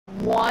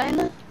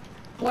one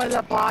was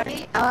a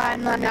body,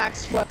 and the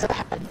next was a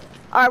head.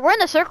 Alright, we're in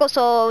the circle,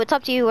 so it's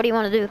up to you. What do you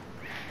want to do?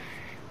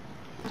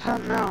 I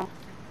don't know.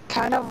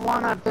 Kind of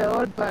want to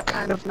build, but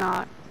kind of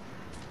not.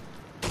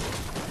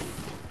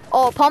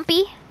 Oh,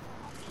 pumpy?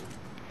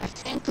 I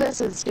think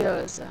this is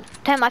Goose.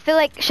 Damn, I feel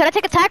like, should I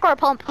take a tack or a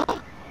pump?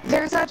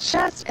 There's a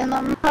chest in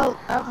the middle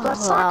of the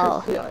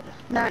soccer field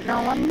that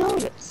no one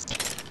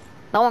noticed.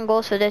 No one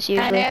goes for this And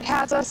usually. it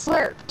has a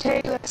slurp.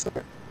 Take the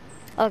slurp.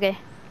 Okay.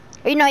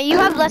 You know, you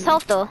have less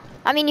health though.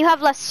 I mean, you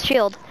have less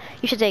shield.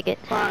 You should take it.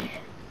 Fun.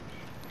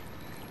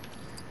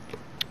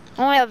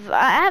 I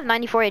have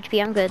 94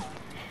 HP. I'm good.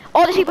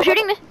 Oh, there's people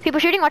shooting. People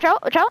shooting. Watch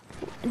out. Watch out.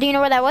 Do you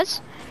know where that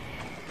was?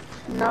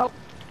 Nope.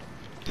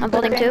 I'm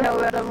building two. Know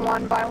them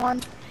one by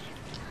one.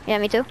 Yeah,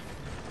 me too.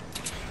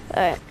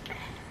 Alright.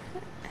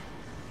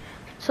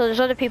 So there's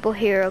other people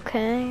here,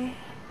 okay?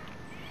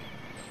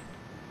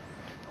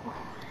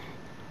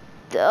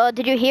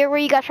 Did you hear where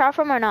you got shot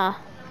from or not?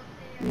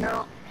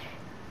 No.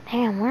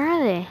 Damn, where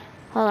are they?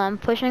 Hold on, I'm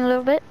pushing a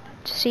little bit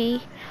to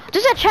see.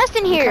 There's a chest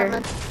in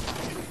here!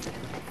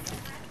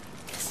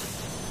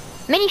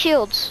 Mini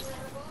shields.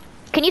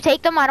 Can you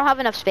take them? I don't have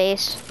enough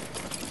space.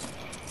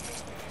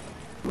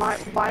 Why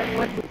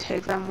would we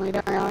take them? We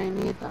don't really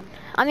need them.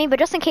 I mean, but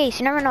just in case,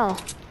 you never know.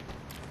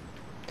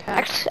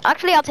 Okay.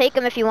 Actually, I'll take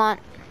them if you want.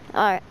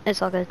 Alright,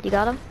 it's all good. You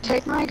got them?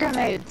 Take my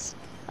grenades.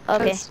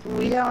 Okay.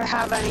 We don't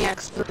have any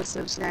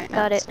explosives right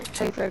now. Got it. So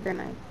take the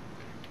grenade.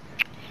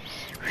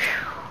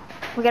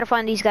 We gotta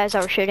find these guys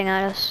that were shooting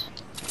at us.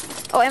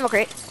 Oh, ammo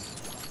crate.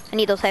 I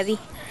need those heavy.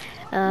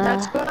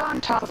 Let's put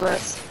on top of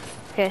this.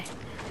 Okay.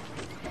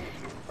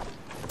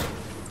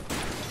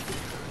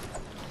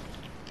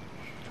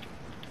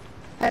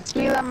 Let's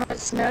be the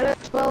most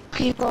noticeable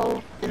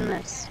people in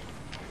this.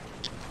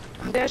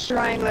 I'm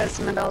destroying this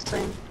middle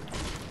thing.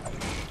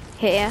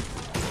 Okay, yeah.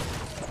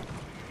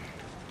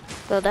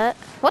 Build that.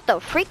 What the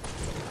freak?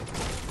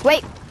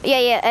 Wait.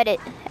 Yeah, edit.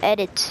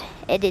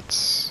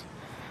 Edits.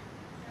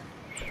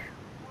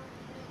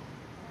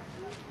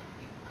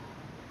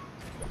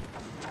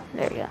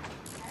 There we go.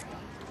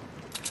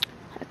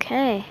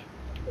 Okay.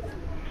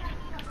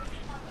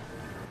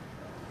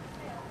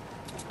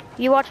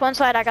 You watch one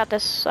side, I got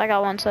this. I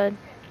got one side.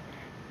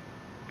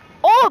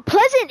 Oh,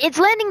 Pleasant! It's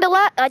landing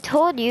the I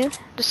told you.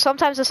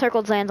 Sometimes the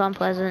circle lands on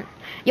Pleasant.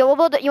 Yo, we'll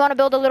build. You want to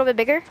build a little bit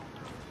bigger?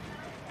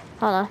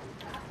 Hold on.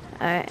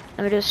 All right.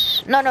 Let me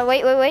just. No.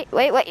 Wait.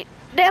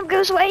 Damn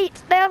Goose! Wait.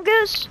 Damn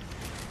Goose!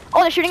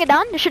 Oh, they're shooting it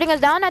down. They're shooting us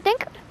down. I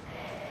think.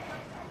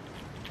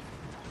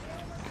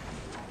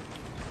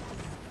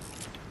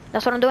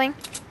 That's what I'm doing.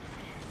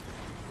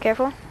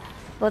 Careful.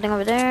 Building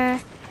over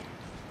there.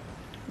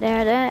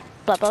 There.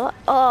 Blah, blah, blah.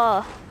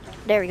 Oh,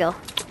 there we go.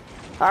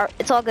 Alright,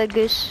 it's all good,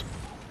 Goose.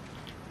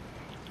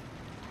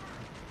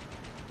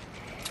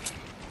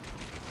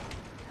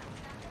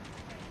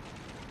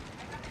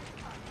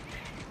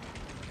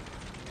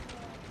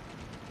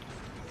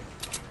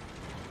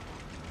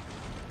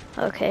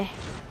 Okay.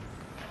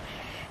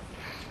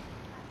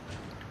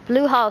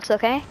 Blue house,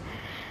 okay?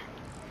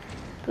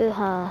 Blue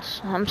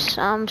house. I'm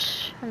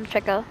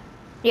check out.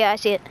 Yeah, I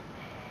see it.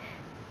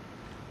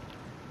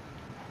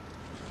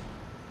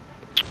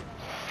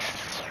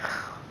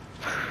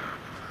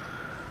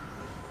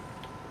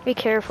 Be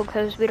careful,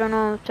 because we don't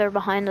know if they're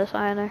behind us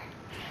either.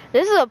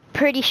 This is a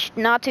pretty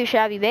not too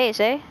shabby base,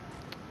 eh?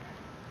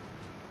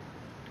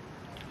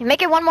 You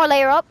make it one more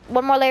layer up.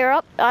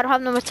 I don't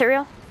have no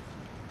material.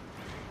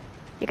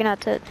 You're gonna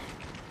have to.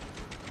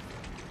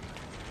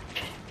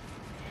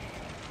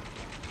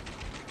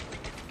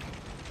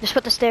 Just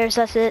put the stairs,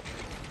 that's it.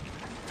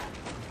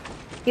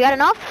 You got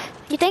enough,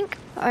 you think?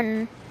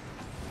 Or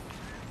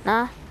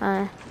nah?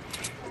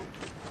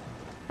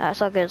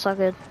 It's all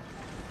good.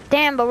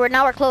 Damn, but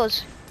now we're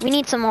close. We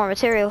need some more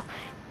material.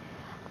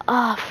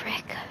 Oh,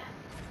 frick.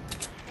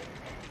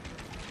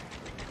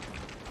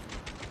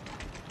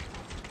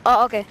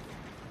 Oh, okay.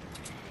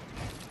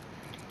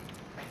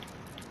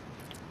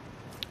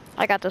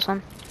 I got this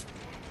one.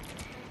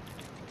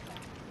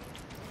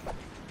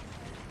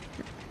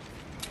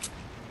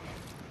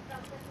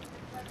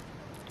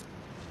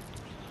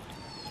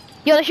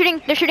 Yo, they're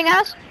shooting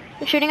at us.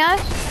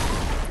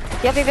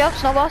 Yep,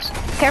 snowballs.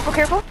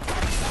 Careful.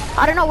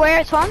 I don't know where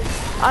it's from.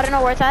 I don't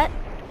know where it's at.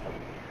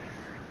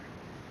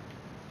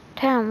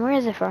 Damn, where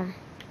is it from?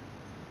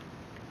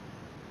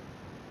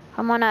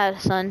 Come on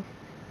out, son.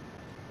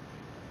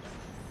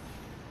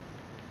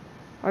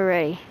 We're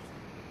ready.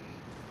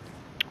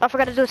 I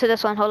forgot to do it to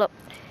this one. Hold up.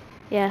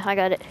 Yeah, I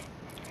got it.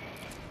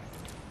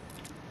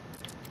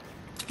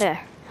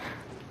 There.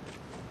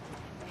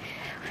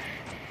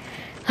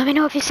 Let me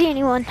know if you see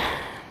anyone.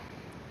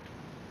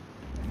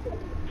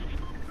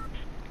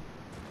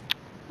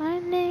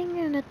 Lightning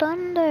and the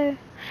thunder.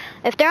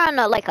 If they're on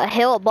like a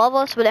hill above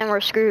us, but then we're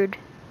screwed.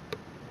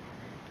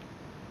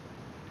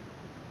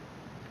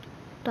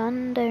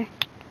 Thunder.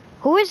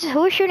 Who is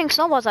shooting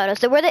snowballs at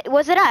us?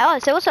 Was it at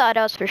us? It was at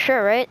us for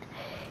sure, right?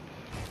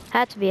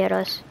 Had to be at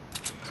us.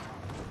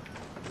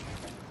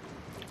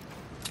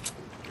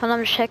 Hold on,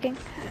 I'm just checking.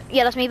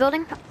 Yeah, that's me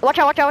building. Watch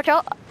out, watch out, watch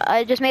out.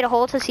 I just made a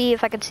hole to see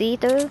if I could see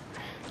through.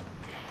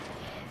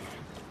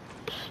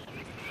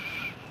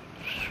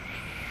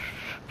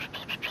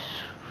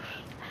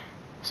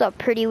 It's a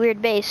pretty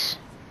weird base.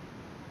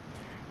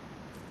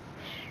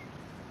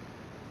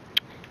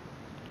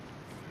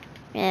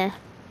 Yeah.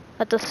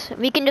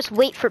 We can just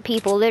wait for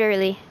people,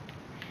 literally.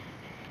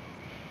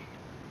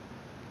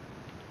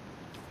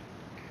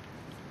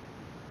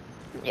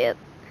 Yep.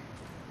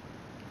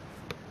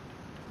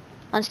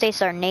 Once they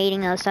start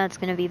nading us, that's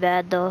gonna be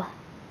bad though.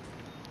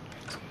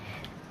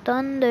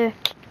 Thunder,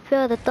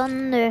 feel the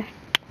thunder.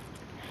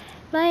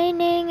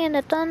 Lightning and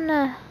the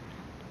thunder.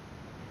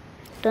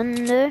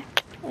 Thunder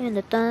and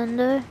the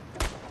thunder.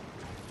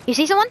 You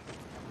see someone?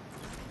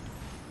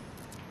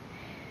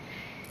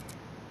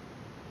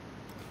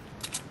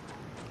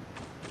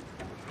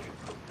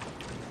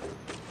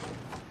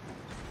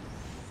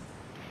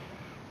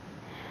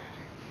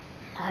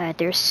 Alright,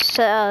 there's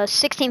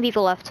 16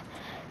 people left.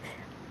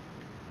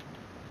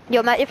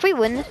 Yo, Matt, if we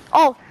win...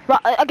 Oh,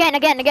 again.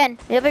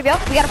 Yep. We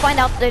gotta find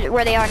out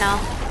where they are now.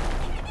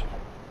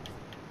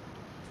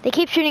 They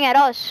keep shooting at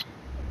us.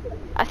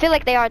 I feel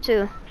like they are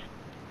too.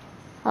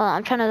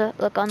 I'm trying to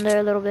look under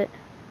a little bit.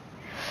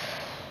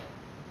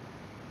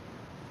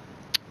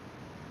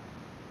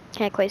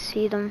 Can't quite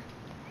see them.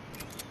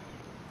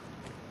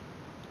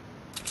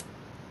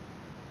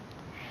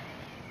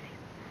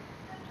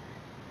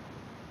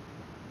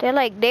 They're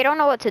like, they don't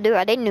know what to do.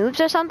 Are they noobs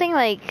or something?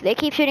 Like, they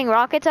keep shooting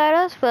rockets at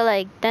us, but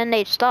like, then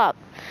they stop.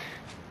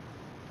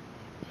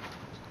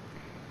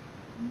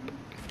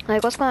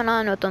 Like, what's going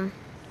on with them?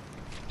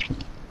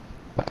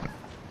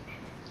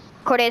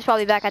 Corday's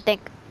probably back, I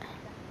think.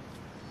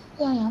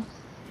 Yeah.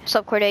 What's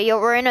up, Corday? Yo,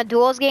 we're in a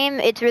duels game.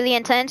 It's really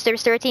intense.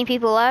 There's 13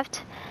 people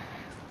left.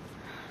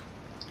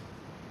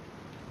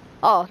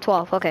 Oh,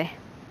 12, okay.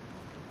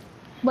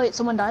 Wait,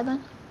 someone died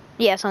then?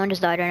 Yeah, someone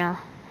just died right now.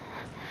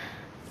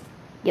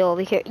 Yo,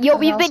 we've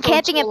been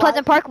camping in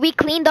Pleasant Park. We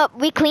cleaned up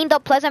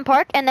Pleasant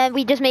Park, and then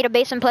we just made a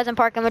base in Pleasant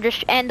Park, and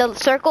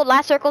the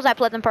last circle's at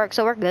Pleasant Park,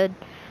 so we're good.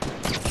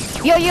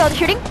 Yo, they're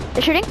shooting.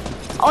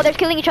 Oh, they're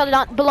killing each other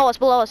down below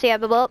us, yeah,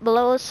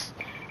 below us.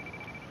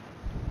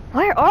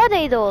 Where are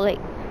they though? Like,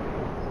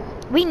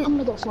 I'm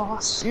gonna go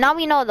floss. now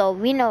we know though.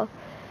 We know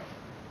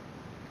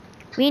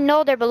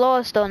they're below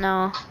us though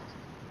now.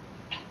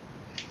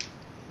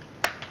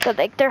 But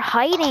like, they're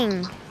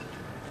hiding.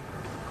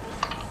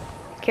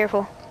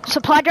 Careful.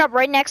 Supply drop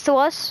right next to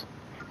us.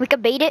 We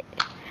could bait it.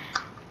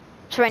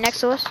 It's right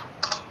next to us.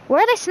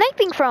 Where are they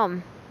sniping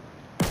from?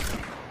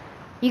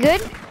 You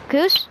good,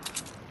 Goose?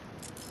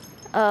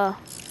 Yo,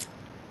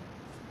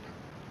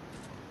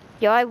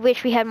 I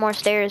wish we had more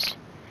stairs.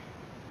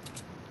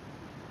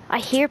 I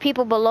hear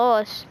people below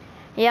us.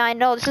 Yeah, I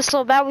know. This is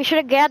so bad. We should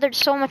have gathered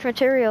so much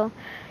material.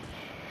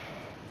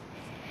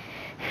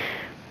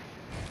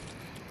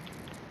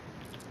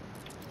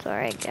 It's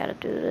alright, gotta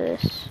do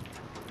this.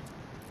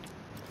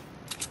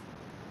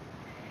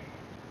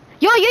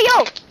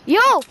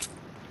 Yo!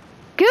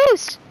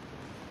 Goose!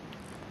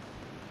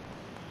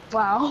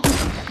 Wow.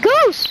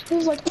 Goose! He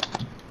was like...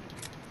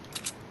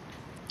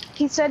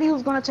 He said he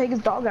was gonna take his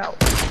dog out.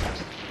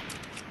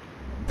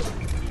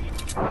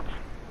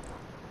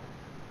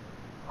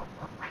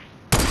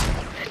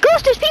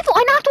 Goose, there's people!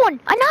 I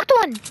knocked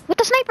one! With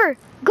the sniper!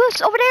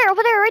 Goose, over there,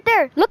 right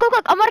there! Look!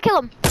 I'm gonna kill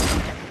him!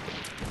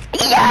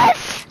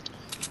 Yes!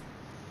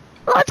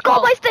 Let's go!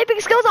 Oh. My sniping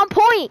skills on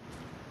point!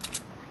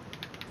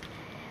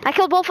 I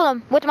killed both of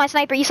them with my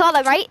sniper. You saw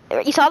them, right?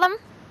 You saw them?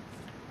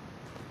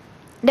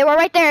 They were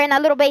right there in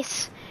that little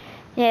base.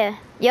 Yeah.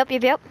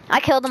 Yep. I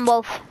killed them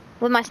both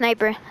with my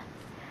sniper.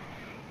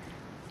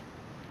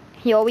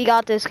 Yo, we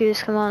got this,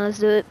 Goose. Come on, let's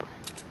do it.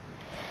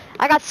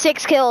 I got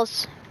 6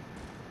 kills.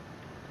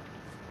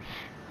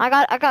 I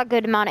got a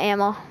good amount of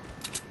ammo.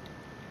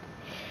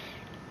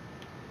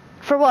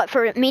 For what?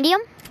 For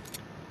medium?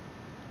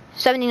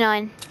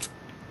 79.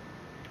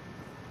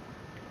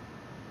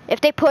 If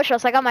they push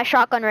us, I got my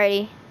shotgun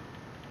ready.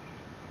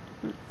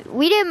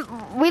 We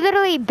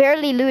literally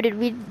barely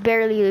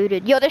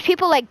looted. Yo, there's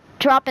people like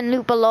dropping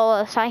loot below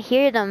us. I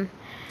hear them.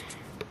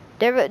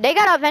 They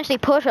gotta eventually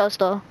push us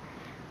though.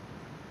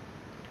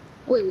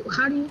 Wait,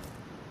 how do you...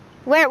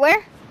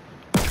 Where?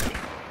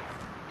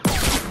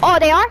 Oh,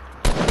 they are?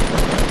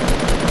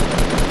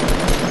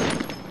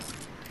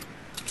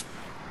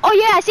 Oh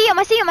yeah, I see him.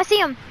 I'm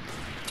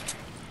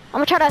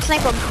gonna try to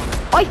snipe him.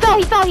 Oh,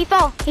 he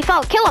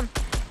fell. Kill him.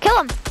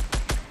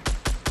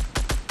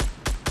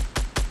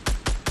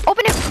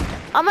 Open it.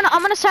 I'm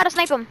gonna try to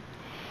snipe him.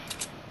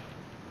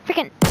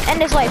 Freaking end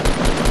his life.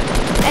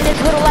 End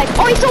his little life.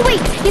 Oh, he's so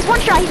weak. He's one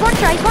shot. He's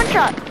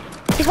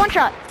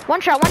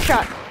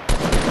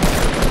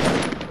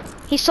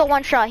so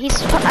one shot.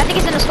 I think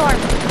he's in a storm.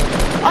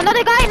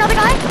 Another guy.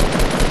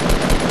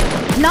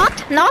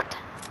 Knocked.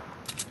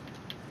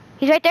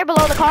 He's right there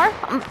below the car.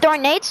 I'm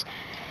throwing nades.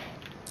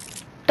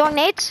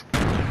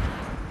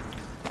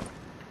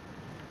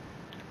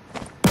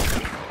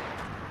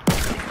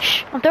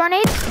 Shh, I'm throwing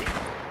nades.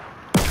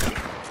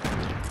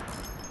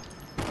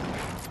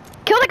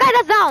 Kill the guy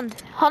that's down.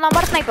 Hold on, I'm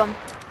about to snipe him.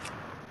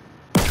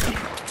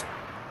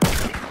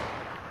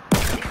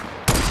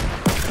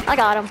 I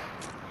got him.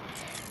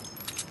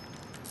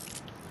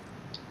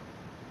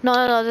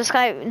 No, this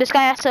guy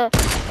has to.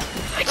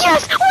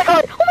 Yes! Oh my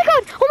god! Oh my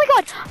god! Oh my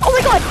god! Oh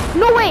my god!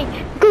 No way!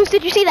 Goose,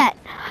 did you see that?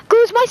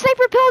 Goose, my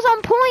sniper pill's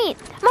on point!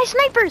 My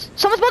snipers!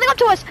 Someone's building up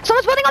to us!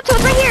 Someone's building up to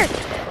us right here!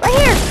 Right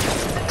here!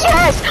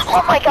 Yes!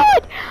 Oh my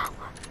god!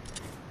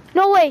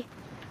 No way!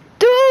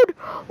 Dude!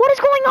 What is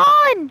going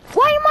on?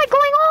 Why am I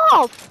going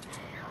off?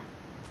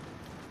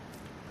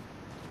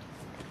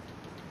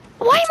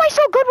 Why am I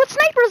so good with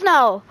snipers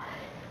now?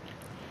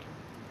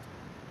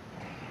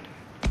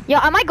 Yo,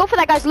 I might go for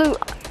that guy's loot.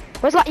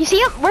 You see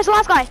him? Where's the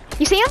last guy?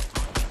 You see him?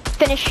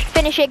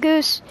 Finish it,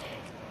 Goose.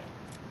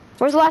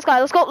 Where's the last guy?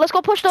 Let's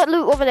go push that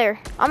loot over there.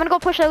 I'm gonna go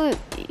push that loot.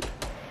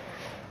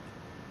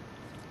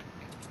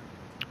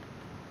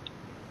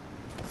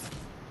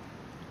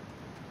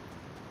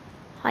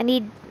 I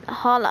need,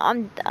 hold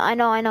on, I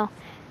know.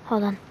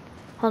 Hold on,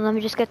 let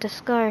me just get the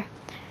scar.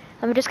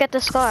 Let me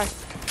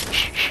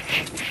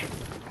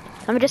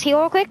just heal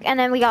real quick, and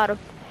then we got him.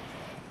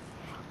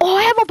 Oh,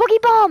 I have a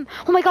boogie bomb!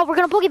 Oh my god, we're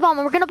gonna boogie bomb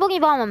him,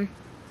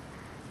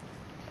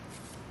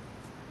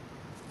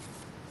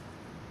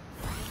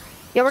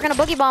 Yeah, we're gonna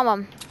boogie bomb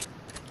him.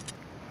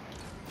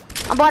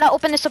 I'm about to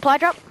open the supply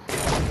drop.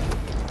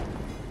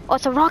 Oh,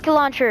 it's a rocket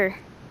launcher.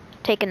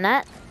 Taking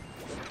that.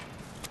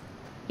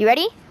 You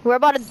ready? We're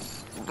about to...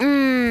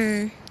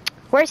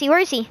 Where is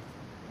he?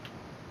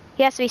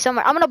 He has to be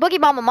somewhere. I'm gonna boogie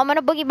bomb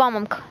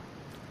him.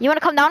 You wanna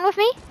come down with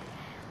me?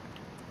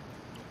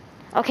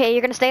 Okay,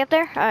 you're gonna stay up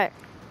there? Alright.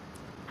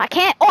 I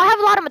can't. Oh, I have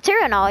a lot of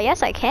material now.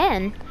 Yes, I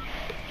can.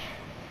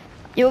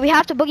 Yo, we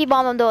have to boogie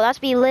bomb him though. That's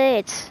be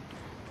lit.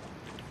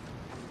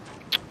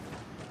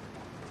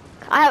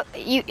 I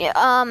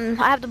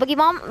have the boogie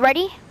bomb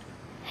ready.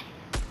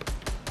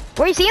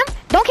 Where you see him?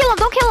 Don't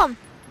kill him.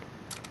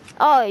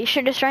 Oh, you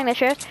should destroying the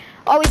chairs.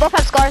 Oh, we both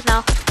have scars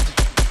now.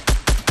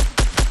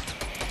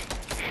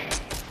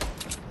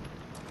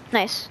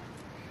 Nice.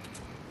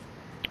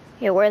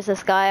 Yo, where is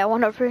this guy? I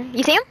wonder if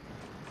you see him?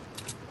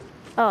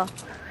 Oh.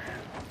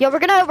 Yo, we're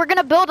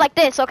gonna build like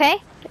this, okay?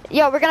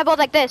 Yo, we're gonna build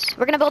like this.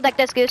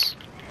 Goose.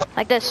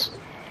 Like this.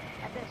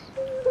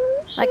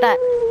 Like that.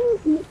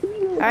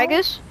 Alright,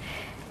 Goose?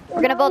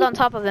 We're gonna build on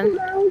top of him.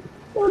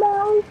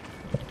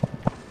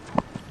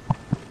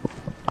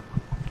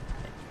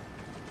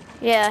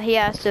 Yeah, he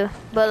has to.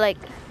 But like...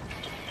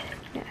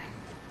 Yeah.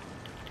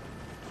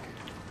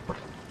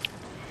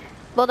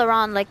 Build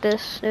around like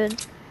this,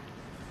 dude.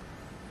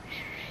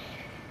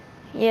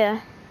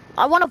 Yeah.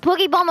 I want to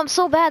boogie bomb him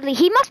so badly.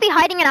 He must be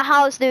hiding in a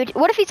house, dude.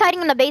 What if he's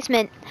hiding in the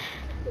basement?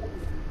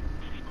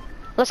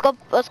 Let's go.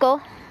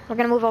 We're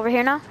gonna move over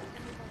here now.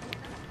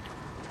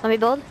 Let me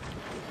build.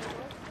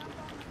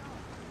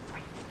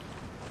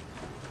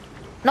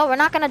 No, we're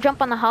not gonna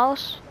jump on the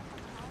house.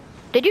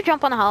 Did you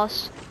jump on the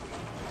house?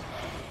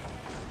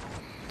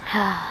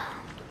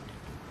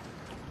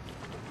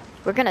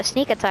 We're gonna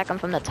sneak attack him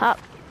from the top.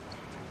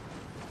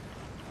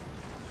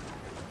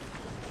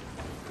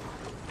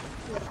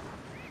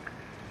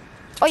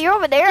 Oh, you're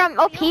over there? I'm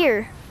up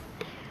here.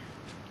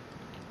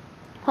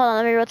 Hold on,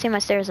 let me rotate my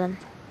stairs in.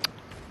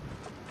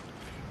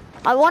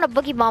 I want to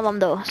boogie bomb him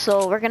though,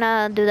 so we're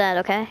gonna do that,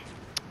 okay?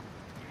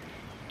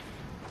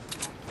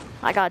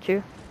 I got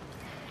you.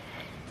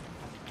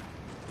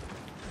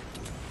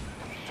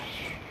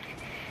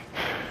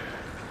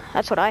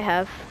 That's what I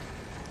have.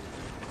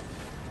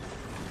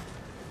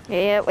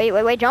 Yeah,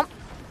 wait, jump.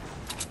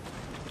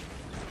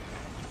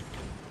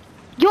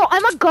 Yo,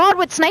 I'm a god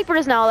with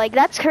snipers now, like,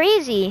 that's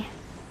crazy.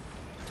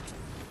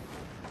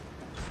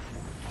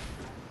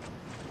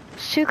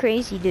 It's too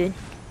crazy, dude.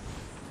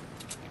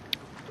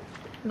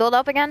 Build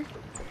up again.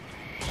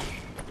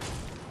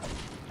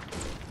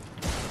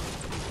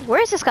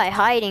 Where is this guy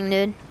hiding,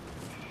 dude?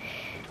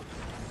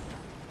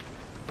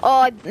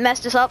 Oh, I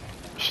messed this up.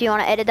 You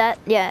wanna edit that?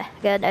 Yeah,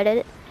 good, edit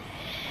it.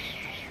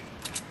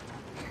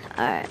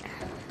 Alright.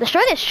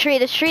 Destroy this tree.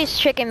 This tree is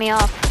tricking me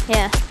off.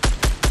 Yeah.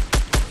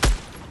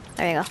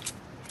 There you go.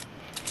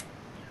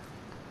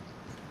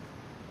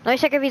 Let me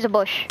check if he's a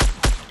bush.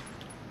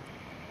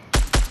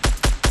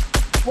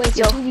 Wait,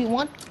 so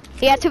 2v1?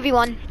 Yeah,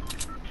 2v1.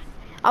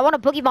 I want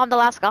to boogie bomb the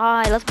last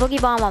guy. Let's boogie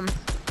bomb him.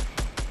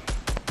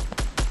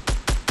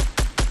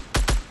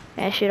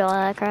 Yeah, shoot all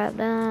that crap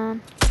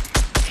down.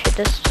 Shoot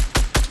this.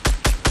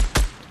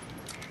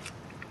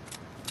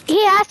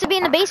 He has to be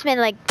in the basement,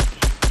 like.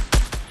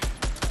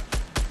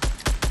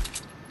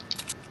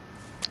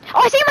 Oh,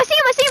 I see him!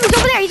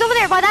 He's over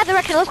there by that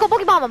direction. Let's go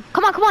boogie bomb him.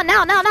 Come on,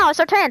 now, it's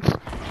our chance.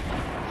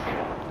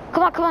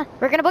 Come on.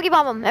 We're gonna boogie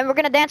bomb him, and we're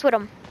gonna dance with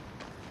him.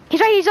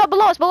 He's up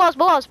below us.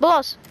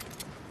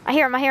 I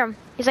hear him.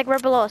 He's like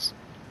right below us.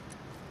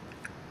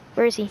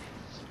 Where is he?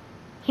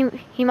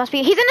 He must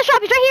be, he's in the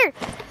shop, he's right here.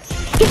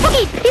 He's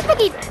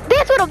boogied.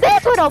 Dance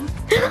with him.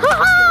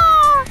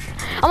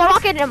 I'm gonna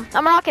rocket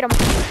him.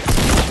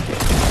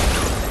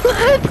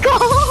 Let's go.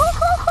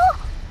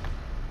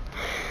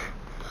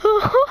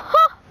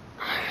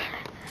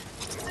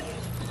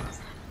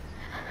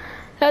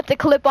 the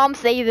clip I'm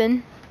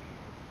saving.